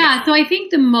 What are some? Yeah. So I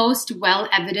think the most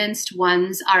well-evidenced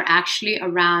ones are actually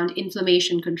around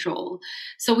inflammation control.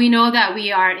 So we know that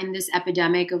we are in this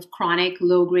epidemic of chronic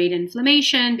low-grade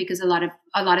inflammation because a lot of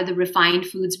the refined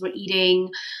foods we're eating,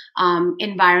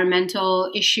 environmental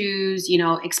issues,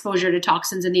 exposure to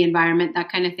toxins in the environment,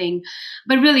 that kind of thing.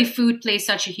 But really, food plays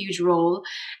such a huge role.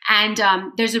 And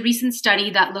there's a recent study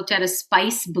that looked at a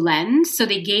spice blend. So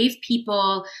they gave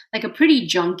people like a pretty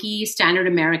junky standard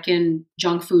American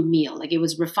junk food meal. Like it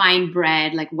was refined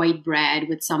bread, like white bread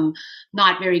with some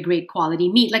not very great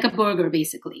quality meat, like a burger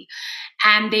basically.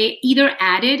 And they either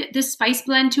added this spice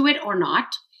blend to it or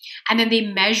not. And then they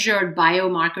measured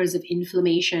biomarkers of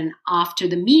inflammation after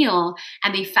the meal.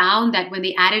 And they found that when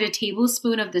they added a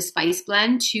tablespoon of the spice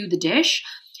blend to the dish,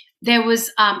 there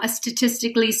was a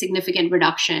statistically significant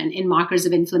reduction in markers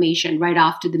of inflammation right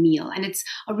after the meal. And it's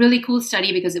a really cool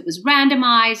study because it was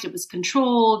randomized, it was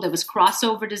controlled, there was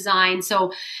crossover design.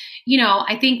 So,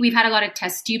 I think we've had a lot of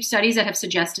test tube studies that have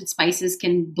suggested spices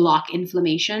can block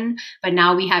inflammation, but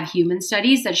now we have human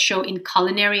studies that show in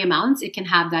culinary amounts it can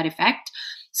have that effect.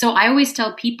 So I always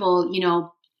tell people,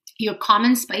 your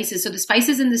common spices. So the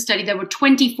spices in this study, there were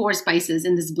 24 spices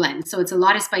in this blend. So it's a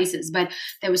lot of spices, but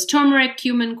there was turmeric,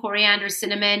 cumin, coriander,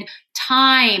 cinnamon,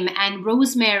 thyme, and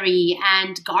rosemary,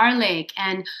 and garlic,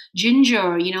 and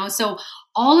ginger, So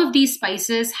all of these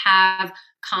spices have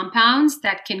compounds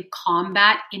that can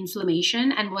combat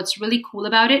inflammation. And what's really cool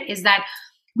about it is that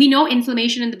we know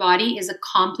inflammation in the body is a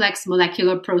complex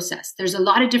molecular process. There's a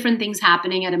lot of different things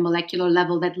happening at a molecular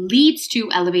level that leads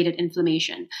to elevated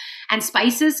inflammation. And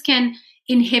spices can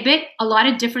inhibit a lot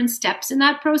of different steps in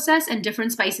that process, and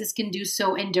different spices can do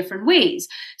so in different ways.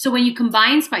 So when you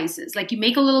combine spices, like you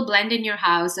make a little blend in your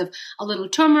house of a little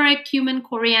turmeric, cumin,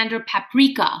 coriander,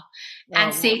 paprika,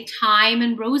 and say thyme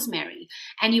and rosemary,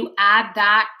 and you add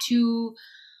that to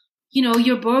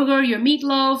your burger, your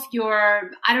meatloaf,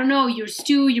 your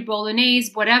stew, your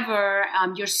bolognese, whatever,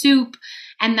 your soup.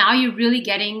 And now you're really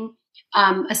getting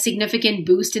a significant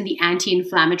boost in the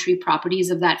anti-inflammatory properties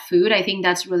of that food. I think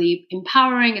that's really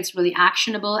empowering. It's really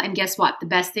actionable. And guess what? The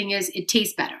best thing is it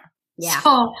tastes better. Yeah.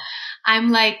 So I'm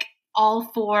like all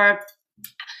for...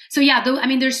 So yeah,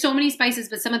 there's so many spices,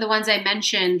 but some of the ones I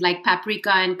mentioned, like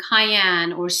paprika and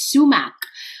cayenne or sumac,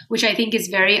 which I think is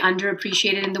very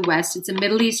underappreciated in the West. It's a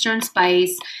Middle Eastern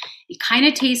spice. It kind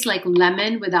of tastes like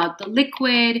lemon without the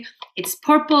liquid. It's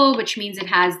purple, which means it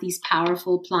has these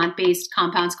powerful plant-based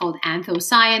compounds called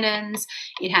anthocyanins.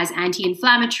 It has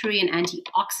anti-inflammatory and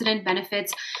antioxidant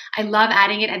benefits. I love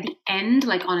adding it at the end,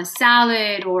 like on a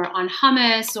salad or on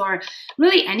hummus or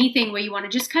really anything where you want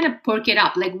to just kind of perk it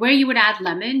up. Like where you would add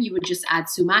lemon, you would just add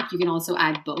sumac. You can also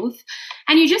add both.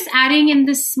 And you're just adding in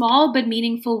this small but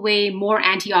meaningful way more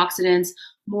antioxidants,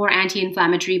 more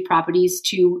anti-inflammatory properties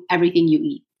to everything you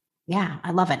eat. Yeah,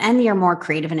 I love it. And you're more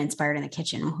creative and inspired in the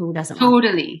kitchen. Who doesn't?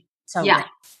 Totally. So yeah.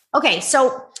 Okay.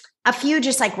 So a few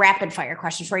just like rapid fire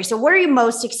questions for you. So what are you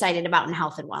most excited about in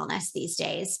health and wellness these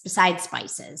days besides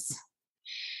spices?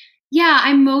 Yeah,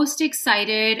 I'm most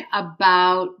excited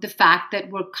about the fact that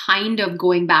we're kind of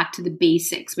going back to the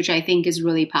basics, which I think is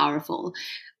really powerful.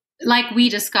 Like we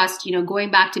discussed,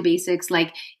 going back to basics,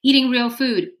 like eating real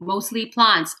food, mostly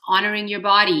plants, honoring your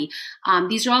body.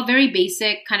 These are all very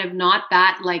basic, kind of not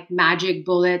that like magic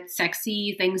bullet,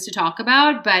 sexy things to talk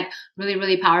about, but really,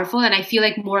 really powerful. And I feel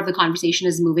like more of the conversation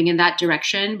is moving in that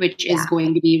direction, which is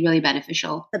going to be really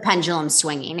beneficial. The pendulum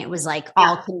swinging. It was like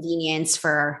all convenience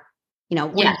for,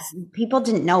 yes. People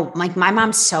didn't know, like my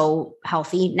mom's so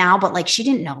healthy now, but like she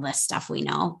didn't know this stuff we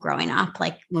know growing up.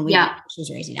 Like when she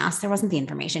was raising us, there wasn't the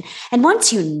information. And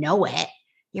once you know it,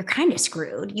 you're kind of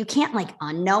screwed. You can't like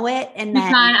unknow it. And then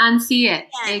you can't unsee it.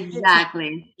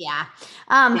 Exactly. Yeah.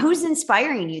 Who's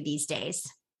inspiring you these days?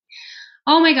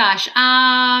 Oh my gosh.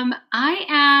 I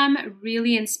am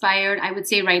really inspired, I would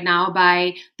say right now,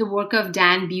 by the work of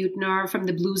Dan Buettner from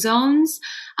the Blue Zones,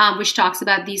 which talks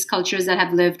about these cultures that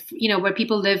have lived, where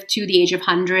people live to the age of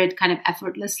 100 kind of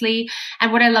effortlessly.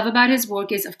 And what I love about his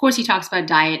work is, of course, he talks about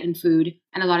diet and food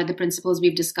and a lot of the principles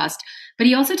we've discussed, but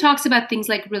he also talks about things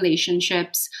like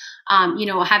relationships,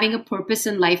 having a purpose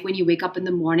in life when you wake up in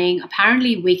the morning.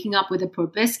 Apparently waking up with a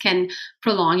purpose can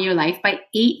prolong your life by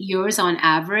 8 years on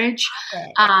average.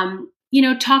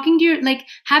 Talking to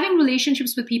having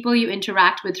relationships with people you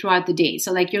interact with throughout the day.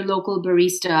 So like your local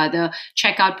barista, the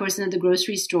checkout person at the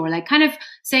grocery store, like kind of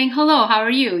saying, hello, how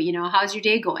are you? How's your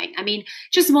day going? I mean,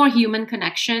 just more human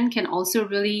connection can also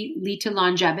really lead to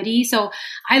longevity. So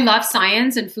I love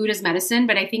science and food as medicine,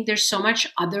 but I think there's so much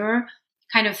other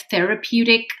kind of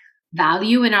therapeutic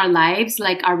value in our lives,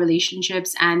 like our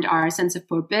relationships and our sense of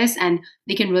purpose, and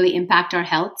they can really impact our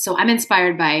health. So I'm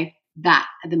inspired by that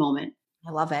at the moment.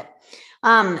 I love it.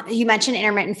 You mentioned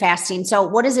intermittent fasting. So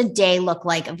what does a day look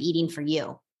like of eating for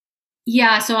you?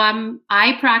 Yeah, so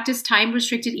I practice time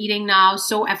restricted eating now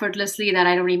so effortlessly that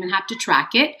I don't even have to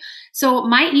track it. So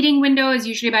my eating window is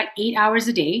usually about 8 hours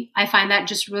a day. I find that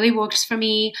just really works for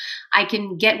me. I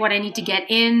can get what I need to get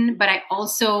in, but I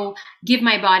also give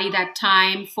my body that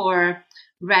time for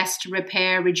rest,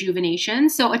 repair, rejuvenation.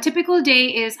 So a typical day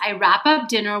is I wrap up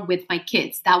dinner with my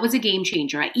kids. That was a game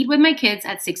changer. I eat with my kids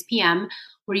at 6 p.m.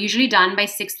 We're usually done by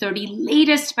 6:30,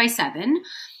 latest by 7.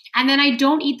 And then I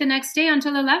don't eat the next day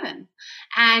until 11.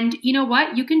 And you know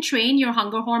what? You can train your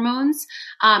hunger hormones.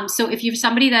 So if you're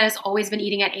somebody that has always been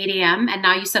eating at 8 a.m. and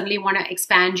now you suddenly want to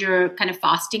expand your kind of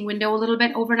fasting window a little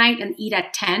bit overnight and eat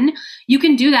at 10, you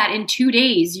can do that in 2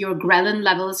 days. Your ghrelin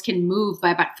levels can move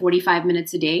by about 45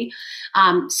 minutes a day.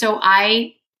 So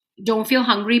I don't feel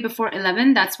hungry before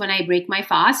 11. That's when I break my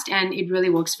fast, and it really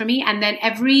works for me. And then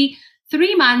every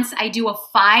 3 months, I do a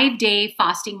 5-day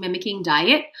fasting mimicking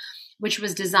diet, which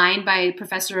was designed by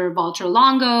Professor Walter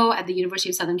Longo at the University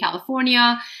of Southern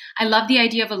California. I love the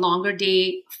idea of a longer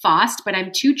day fast, but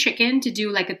I'm too chicken to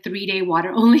do like a 3-day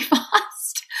water only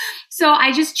fast. So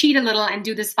I just cheat a little and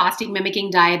do this fasting mimicking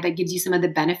diet that gives you some of the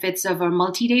benefits of a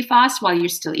multi-day fast while you're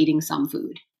still eating some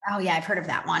food. Oh yeah, I've heard of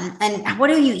that one. And what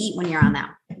do you eat when you're on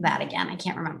that again? I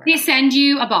can't remember. They send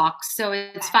you a box. So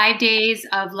it's 5 days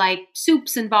of like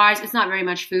soups and bars. It's not very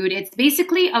much food. It's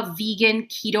basically a vegan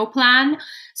keto plan.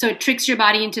 So it tricks your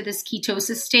body into this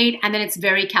ketosis state, and then it's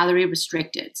very calorie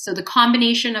restricted. So the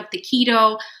combination of the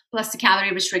keto plus the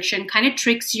calorie restriction kind of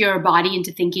tricks your body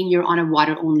into thinking you're on a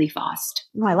water only fast.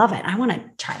 Oh, I love it. I want to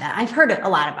try that. I've heard a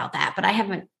lot about that, but I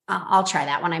haven't. I'll try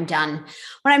that when I'm done.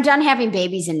 When I'm done having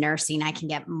babies and nursing, I can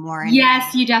get more.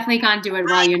 Yes, you definitely can't do it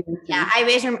while you're nursing. Yeah,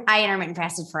 I intermittent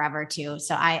fasted forever too,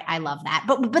 so I love that.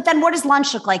 But then, what does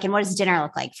lunch look like, and what does dinner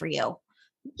look like for you?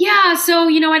 Yeah, so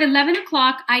at 11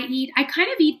 o'clock, I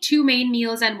kind of eat 2 main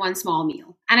meals and 1 small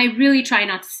meal, and I really try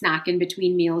not to snack in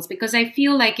between meals because I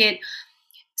feel like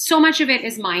so much of it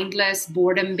is mindless,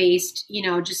 boredom based,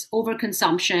 just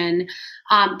overconsumption.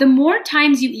 The more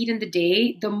times you eat in the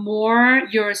day, the more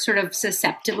you're sort of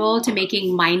susceptible to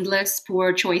making mindless,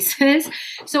 poor choices.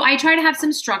 So I try to have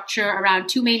some structure around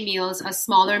 2 main meals, a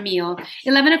smaller meal.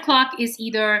 11 o'clock is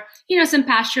either, some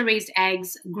pasture raised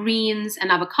eggs, greens,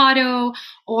 and avocado,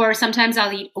 or sometimes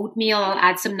I'll eat oatmeal. I'll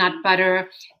add some nut butter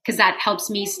because that helps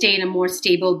me stay in a more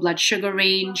stable blood sugar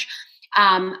range.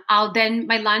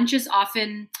 My lunch is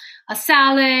often a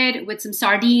salad with some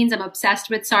sardines. I'm obsessed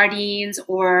with sardines,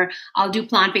 or I'll do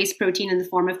plant-based protein in the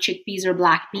form of chickpeas or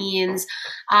black beans.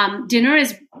 Dinner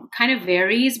is kind of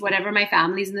varies, whatever my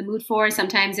family's in the mood for.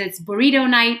 Sometimes it's burrito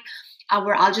night,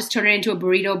 where I'll just turn it into a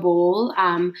burrito bowl.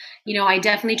 I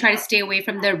definitely try to stay away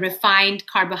from the refined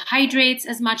carbohydrates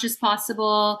as much as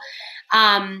possible.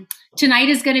 Tonight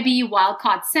is going to be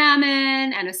wild-caught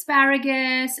salmon and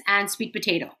asparagus and sweet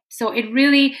potato. So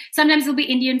sometimes it'll be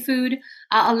Indian food,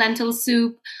 a lentil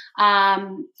soup,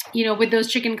 with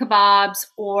those chicken kebabs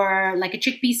or like a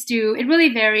chickpea stew. It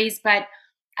really varies, but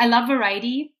I love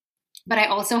variety. But I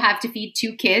also have to feed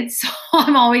 2 kids. So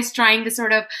I'm always trying to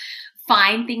sort of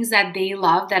find things that they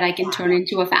love that I can turn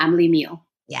into a family meal.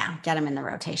 Yeah, get them in the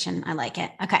rotation. I like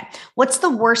it. Okay. What's the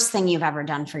worst thing you've ever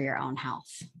done for your own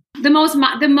health? The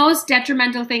most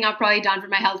detrimental thing I've probably done for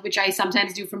my health, which I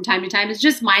sometimes do from time to time, is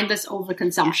just mindless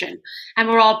overconsumption. And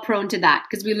we're all prone to that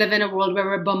because we live in a world where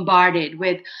we're bombarded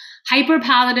with hyper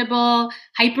palatable,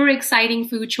 hyper exciting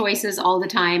food choices all the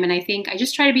time. And I think I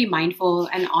just try to be mindful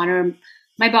and honor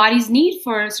my body's need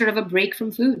for sort of a break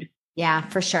from food. Yeah,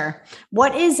 for sure.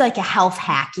 What is like a health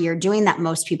hack you're doing that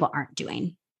most people aren't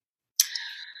doing?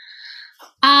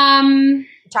 We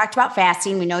talked about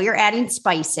fasting. We know you're adding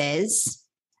spices.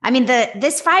 I mean,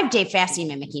 this 5-day fasting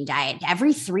mimicking diet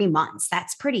every 3 months,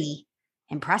 that's pretty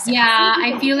impressive. Yeah,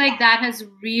 I feel like that has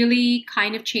really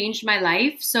kind of changed my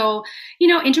life. So,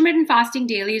 intermittent fasting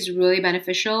daily is really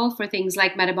beneficial for things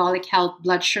like metabolic health,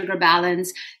 blood sugar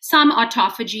balance, some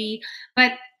autophagy.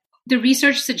 But the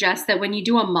research suggests that when you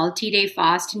do a multi-day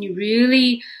fast and you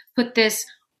really put this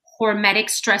hormetic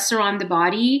stressor on the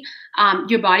body,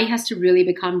 your body has to really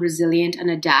become resilient and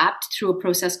adapt through a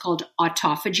process called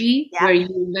autophagy, where you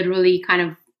literally kind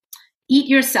of eat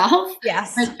yourself.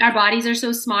 Yes. Our bodies are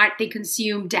so smart. They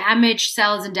consume damaged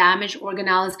cells and damaged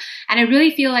organelles. And I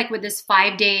really feel like with this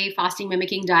 5-day fasting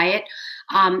mimicking diet,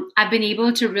 I've been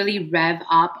able to really rev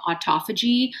up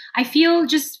autophagy. I feel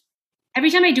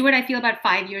every time I do it, I feel about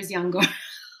 5 years younger.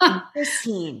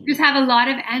 Just have a lot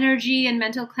of energy and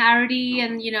mental clarity.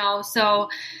 And, so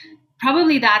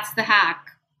probably that's the hack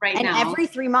now. And every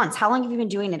 3 months, how long have you been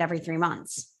doing it every 3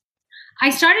 months?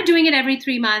 I started doing it every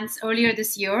 3 months earlier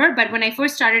this year. But when I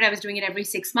first started, I was doing it every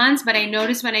 6 months. But I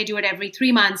noticed when I do it every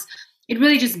 3 months, it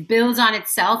really just builds on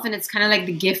itself. And it's kind of like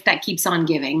the gift that keeps on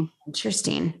giving.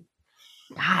 Interesting.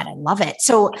 God, I love it.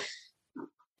 So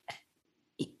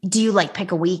do you like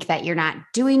pick a week that you're not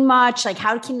doing much? Like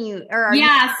how can you, or are you?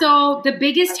 So the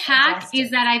biggest hack is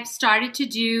that I've started to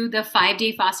do the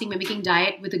 5-day fasting mimicking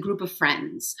diet with a group of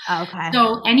friends. Okay.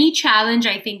 So any challenge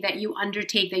I think that you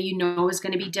undertake that you know is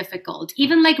going to be difficult,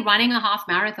 even like running a half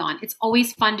marathon, it's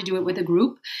always fun to do it with a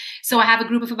group. So I have a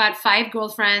group of about 5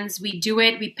 girlfriends. We do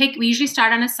it. We usually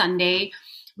start on a Sunday.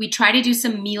 We try to do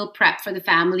some meal prep for the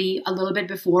family a little bit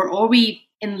before, or we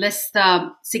enlist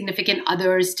the significant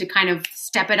others to kind of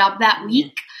step it up that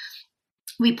week.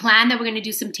 We plan that we're going to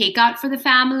do some takeout for the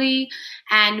family,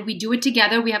 and we do it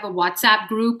together. We have a WhatsApp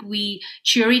group. We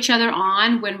cheer each other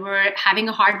on when we're having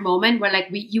a hard moment. We're like,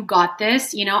 you got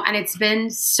this, and it's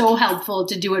been so helpful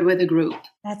to do it with a group.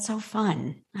 That's so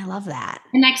fun. I love that.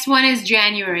 The next one is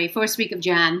January, first week of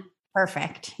Jan.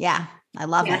 Perfect. Yeah. I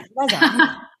love it.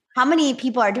 How many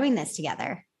people are doing this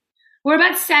together? We're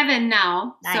about 7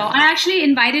 now. Nice. So I actually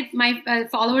invited my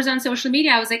followers on social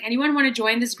media. I was like, anyone want to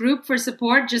join this group for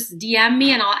support? Just DM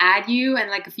me and I'll add you.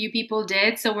 And like a few people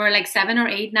did. So we're like 7 or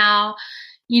 8 now.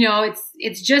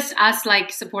 It's just us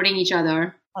like supporting each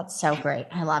other. That's so great.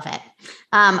 I love it.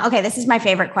 Okay. This is my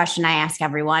favorite question I ask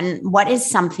everyone. What is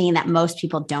something that most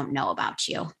people don't know about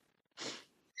you?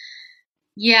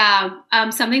 Yeah.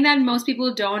 Something that most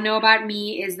people don't know about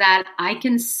me is that I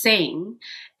can sing.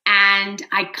 And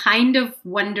I kind of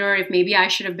wonder if maybe I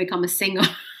should have become a singer.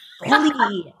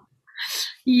 Really?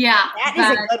 Yeah. That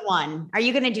is a good one. Are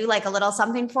you going to do like a little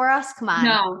something for us? Come on.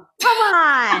 No. Come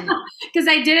on. Because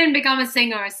I didn't become a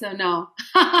singer, so no.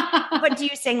 But do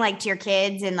you sing like to your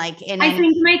kids and like I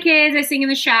sing to my kids. I sing in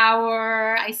the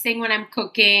shower. I sing when I'm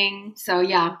cooking. So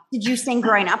yeah. Did you sing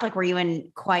growing up? Like were you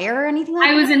in choir or anything like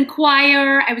that? I was in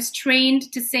choir. I was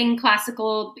trained to sing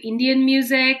classical Indian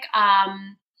music.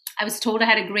 I was told I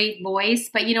had a great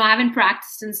voice, but I haven't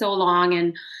practiced in so long,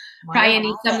 and probably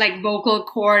need some like vocal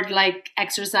cord like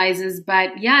exercises.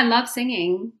 But yeah, I love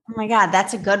singing. Oh my God,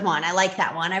 that's a good one. I like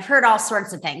that one. I've heard all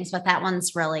sorts of things, but that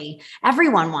one's really,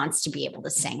 everyone wants to be able to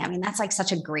sing. I mean, that's like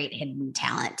such a great hidden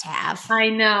talent to have. I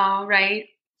know, right?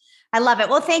 I love it.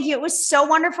 Well, thank you. It was so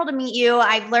wonderful to meet you.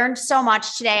 I've learned so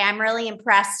much today. I'm really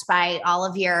impressed by all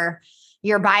of your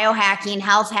biohacking,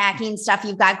 health hacking stuff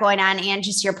you've got going on, and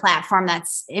just your platform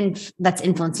that's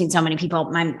influencing so many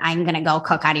people. I'm going to go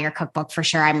cook out of your cookbook for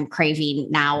sure. I'm craving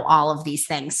now all of these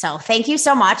things. So thank you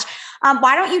so much.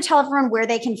 Why don't you tell everyone where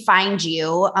they can find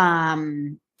you?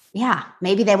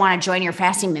 Maybe they want to join your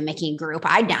fasting mimicking group.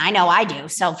 I know I do.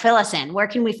 So fill us in. Where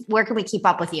can we keep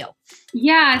up with you?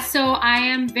 Yeah, so I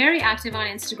am very active on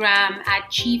Instagram at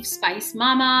Chief Spice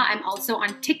Mama. I'm also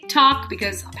on TikTok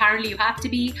because apparently you have to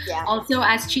be also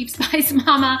as Chief Spice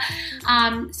Mama.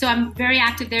 So I'm very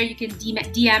active there. You can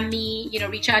DM me,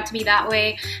 reach out to me that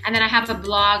way. And then I have a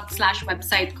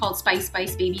blog/website called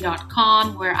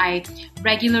spicespicebaby.com where I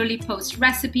regularly post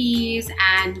recipes,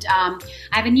 and I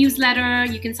have a newsletter.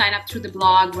 You can sign up through the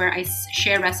blog where I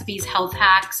share recipes, health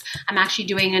hacks. I'm actually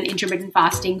doing an intermittent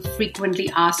fasting frequently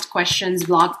asked questions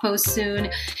blog post soon.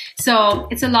 So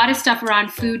it's a lot of stuff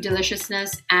around food,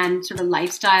 deliciousness, and sort of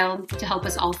lifestyle to help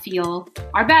us all feel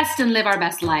our best and live our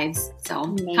best lives.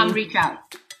 So Come reach out.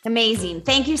 Amazing.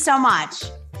 Thank you so much.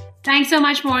 Thanks so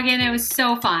much, Morgan. It was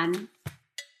so fun.